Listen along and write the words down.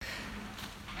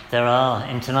There are,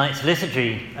 in tonight's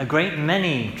liturgy, a great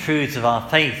many truths of our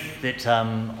faith that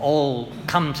all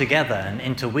come together and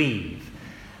interweave.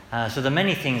 So there are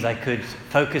many things I could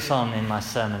focus on in my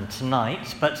sermon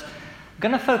tonight, but I'm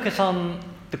going to focus on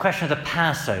the question of the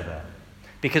Passover,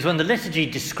 because when the liturgy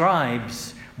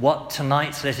describes what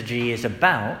tonight's liturgy is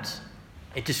about,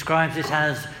 it describes it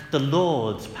as the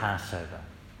Lord's Passover.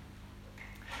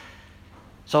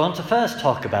 So I want to first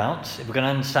talk about, if we're going to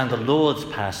understand the Lord's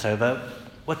Passover,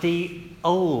 what the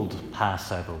old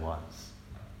Passover was.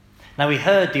 Now, we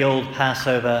heard the old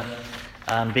Passover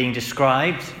being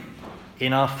described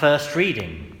in our first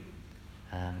reading.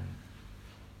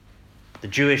 The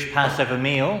Jewish Passover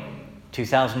meal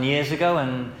 2,000 years ago,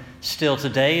 and still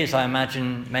today, as I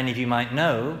imagine many of you might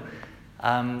know,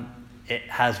 it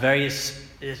has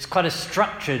it's quite a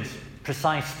structured,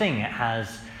 precise thing. It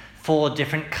has 4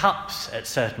 different cups at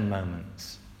certain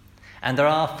moments. And there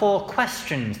are 4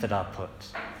 questions that are put,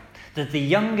 that the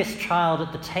youngest child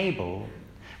at the table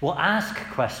will ask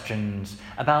questions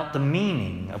about the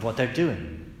meaning of what they're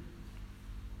doing.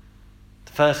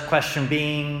 The first question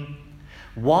being,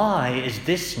 why is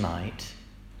this night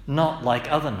not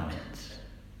like other nights?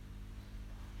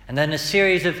 And then a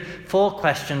series of 4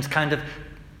 questions kind of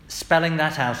spelling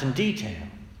that out in detail.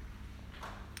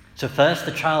 So first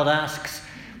the child asks,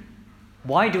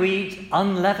 why do we eat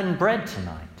unleavened bread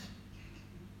tonight?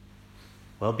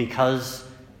 Well, because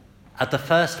at the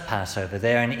first Passover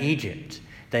there in Egypt,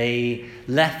 they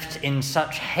left in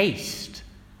such haste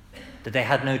that they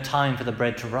had no time for the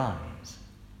bread to rise.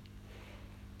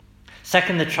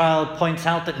 Second, the child points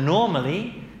out that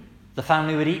normally the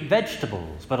family would eat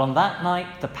vegetables, but on that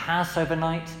night, the Passover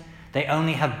night, they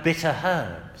only have bitter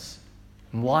herbs.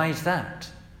 And why is that?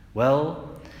 Well,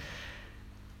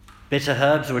 bitter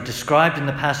herbs were described in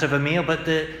the Passover meal, but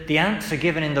the answer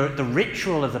given in the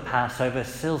ritual of the Passover,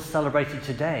 still celebrated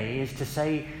today, is to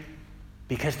say,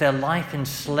 because their life in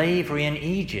slavery in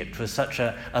Egypt was such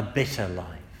a bitter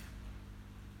life.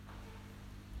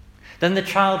 Then the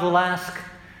child will ask,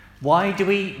 why do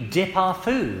we dip our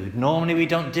food? Normally we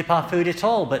don't dip our food at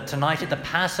all, but tonight at the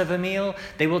Passover meal,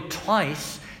 they will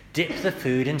twice dip the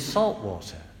food in salt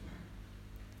water.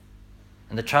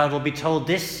 And the child will be told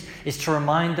this is to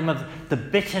remind them of the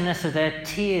bitterness of their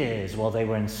tears while they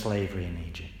were in slavery in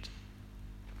Egypt.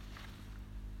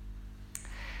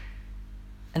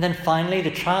 And then finally,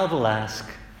 the child will ask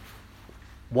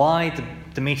why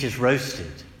the meat is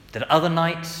roasted. That other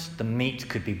nights the meat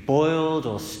could be boiled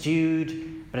or stewed,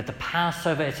 but at the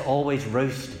Passover it's always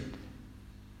roasted.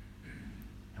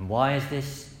 And why is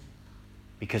this?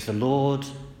 Because the Lord,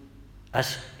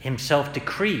 as himself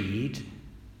decreed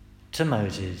to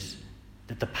Moses,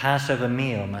 that the Passover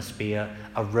meal must be a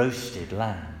roasted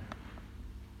lamb.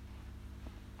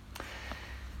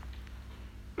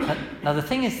 Now the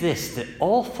thing is this, that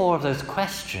all 4 of those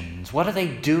questions, what are they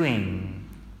doing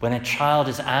when a child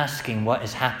is asking what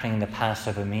is happening in the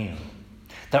Passover meal?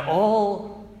 They're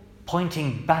all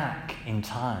pointing back in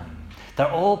time.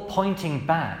 They're all pointing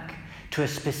back to a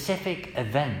specific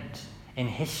event in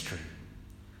history.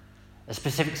 A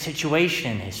specific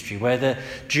situation in history where the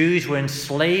Jews were in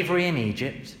slavery in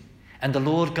Egypt and the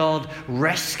Lord God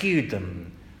rescued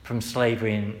them from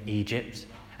slavery in Egypt,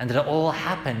 and that it all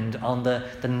happened on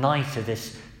the night of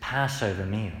this Passover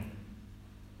meal.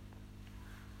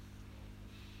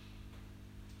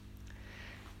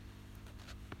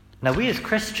 Now, we as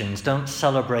Christians don't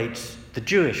celebrate the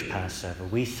Jewish Passover.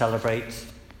 We celebrate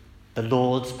the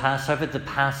Lord's Passover, the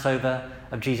Passover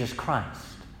of Jesus Christ.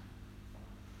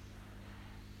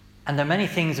 And there are many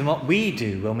things in what we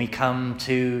do when we come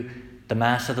to the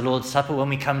Mass of the Lord's Supper, when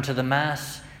we come to the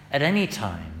Mass at any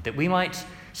time, that we might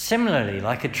similarly,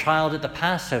 like a child at the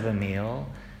Passover meal,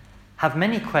 have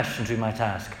many questions we might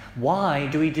ask. Why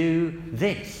do we do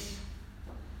this?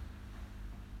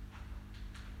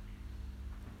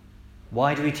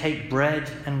 Why do we take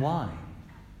bread and wine?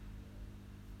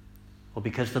 Well,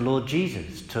 because the Lord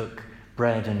Jesus took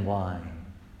bread and wine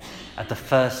at the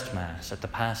first Mass, at the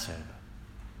Passover.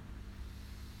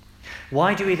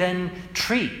 Why do we then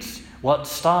treat what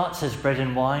starts as bread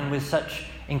and wine with such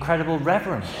incredible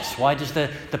reverence? Why does the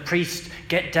priest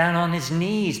get down on his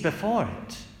knees before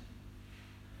it?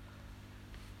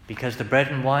 Because the bread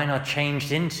and wine are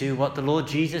changed into what the Lord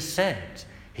Jesus said,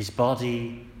 his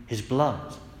body, his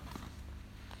blood.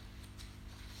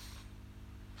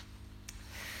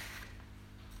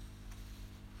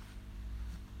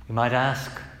 You might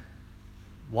ask,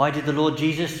 why did the Lord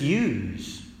Jesus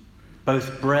use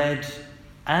both bread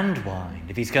and wine?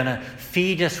 If he's going to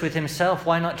feed us with himself,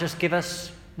 why not just give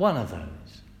us one of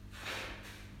those?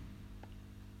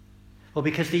 Well,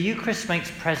 because the Eucharist makes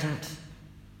present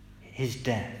his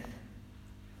death.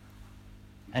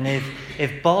 And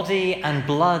if body and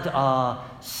blood are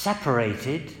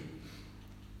separated,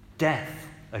 death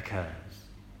occurs.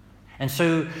 And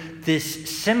so this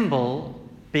symbol,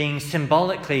 being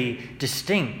symbolically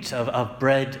distinct of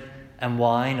bread and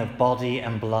wine, of body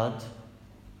and blood,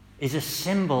 is a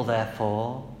symbol,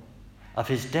 therefore, of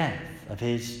his death, of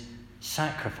his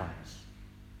sacrifice.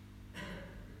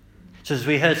 So as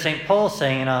we heard St. Paul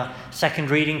saying in our second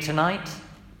reading tonight,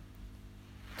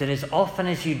 that as often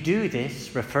as you do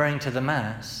this, referring to the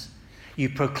Mass, you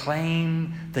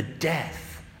proclaim the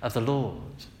death of the Lord.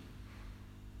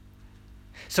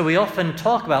 So we often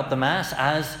talk about the Mass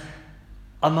as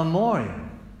a memorial.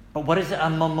 But what is it a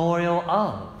memorial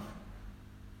of?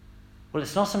 Well,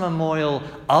 it's not a memorial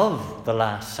of the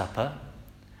Last Supper.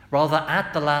 Rather,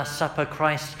 at the Last Supper,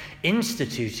 Christ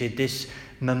instituted this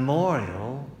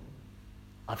memorial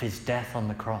of his death on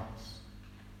the cross.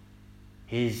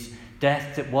 His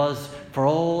death that was for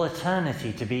all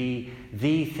eternity to be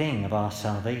the thing of our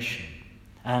salvation.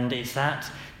 And it's that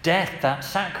death, that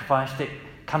sacrifice, that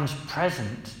comes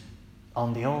present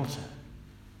on the altar.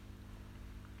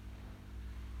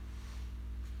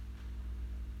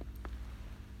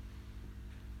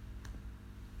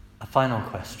 A final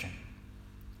question.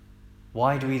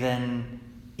 Why do we then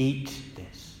eat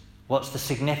this? What's the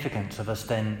significance of us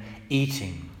then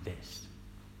eating this?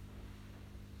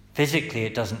 Physically,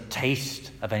 it doesn't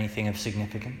taste of anything of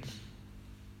significance.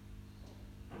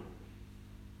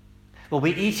 Well,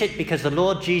 we eat it because the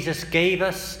Lord Jesus gave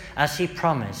us, as he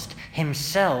promised,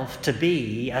 himself to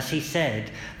be, as he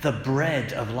said, the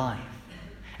bread of life.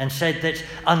 And said that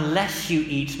unless you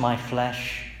eat my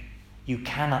flesh, you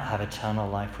cannot have eternal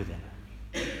life within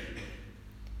it.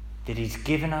 That he's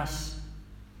given us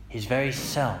his very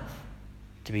self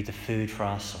to be the food for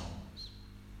our souls.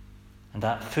 And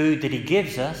that food that he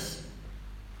gives us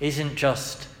isn't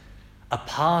just a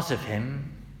part of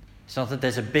him. It's not that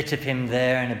there's a bit of him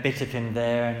there and a bit of him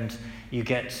there and you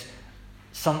get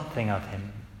something of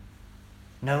him.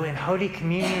 No, in Holy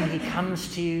Communion he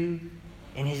comes to you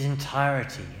in his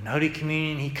entirety. In Holy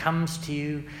Communion he comes to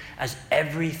you as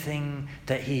everything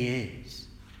that he is.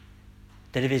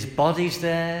 That if his body's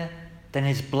there, then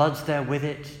his blood's there with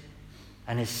it,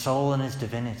 and his soul and his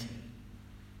divinity.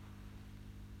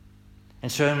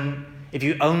 And so if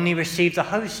you only receive the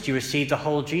host, you receive the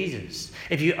whole Jesus.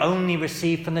 If you only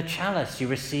receive from the chalice, you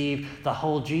receive the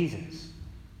whole Jesus.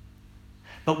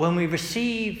 But when we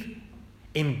receive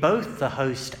in both the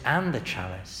host and the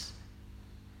chalice,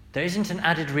 there isn't an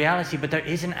added reality, but there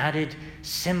is an added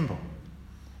symbol.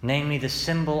 Namely, the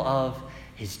symbol of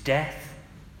his death,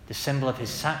 the symbol of his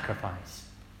sacrifice.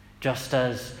 Just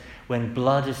as when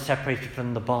blood is separated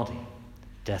from the body,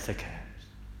 death occurs.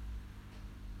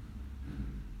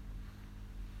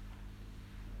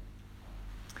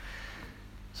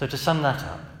 So to sum that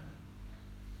up,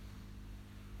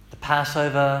 the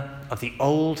Passover of the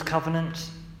Old Covenant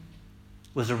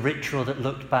was a ritual that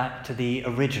looked back to the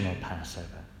original Passover.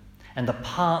 And the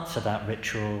parts of that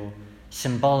ritual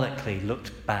symbolically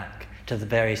looked back to the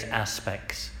various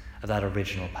aspects of that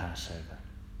original Passover.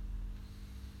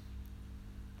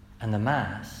 And the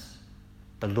Mass,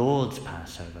 the Lord's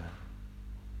Passover,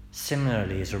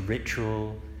 similarly is a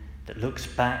ritual that looks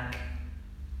back,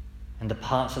 and the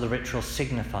parts of the ritual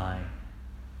signify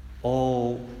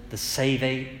all the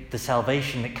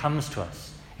salvation that comes to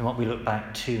us in what we look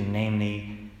back to,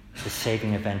 namely the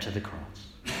saving event of the cross.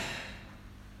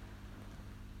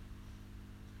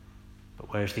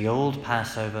 But whereas the old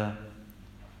Passover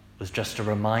was just a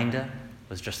reminder,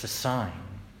 was just a sign,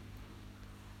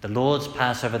 the Lord's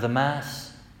Passover, the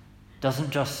Mass, doesn't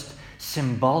just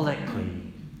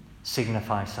symbolically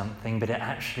signify something, but it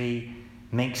actually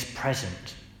makes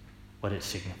present what it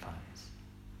signifies.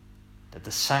 That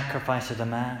the sacrifice of the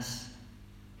Mass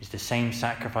is the same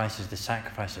sacrifice as the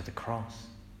sacrifice of the cross.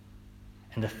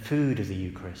 And the food of the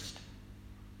Eucharist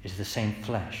is the same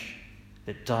flesh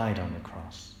that died on the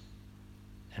cross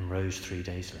and rose 3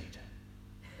 days later.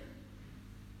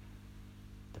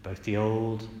 That both the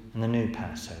old and the new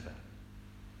Passover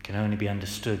can only be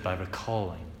understood by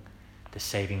recalling the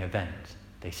saving event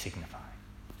they signify.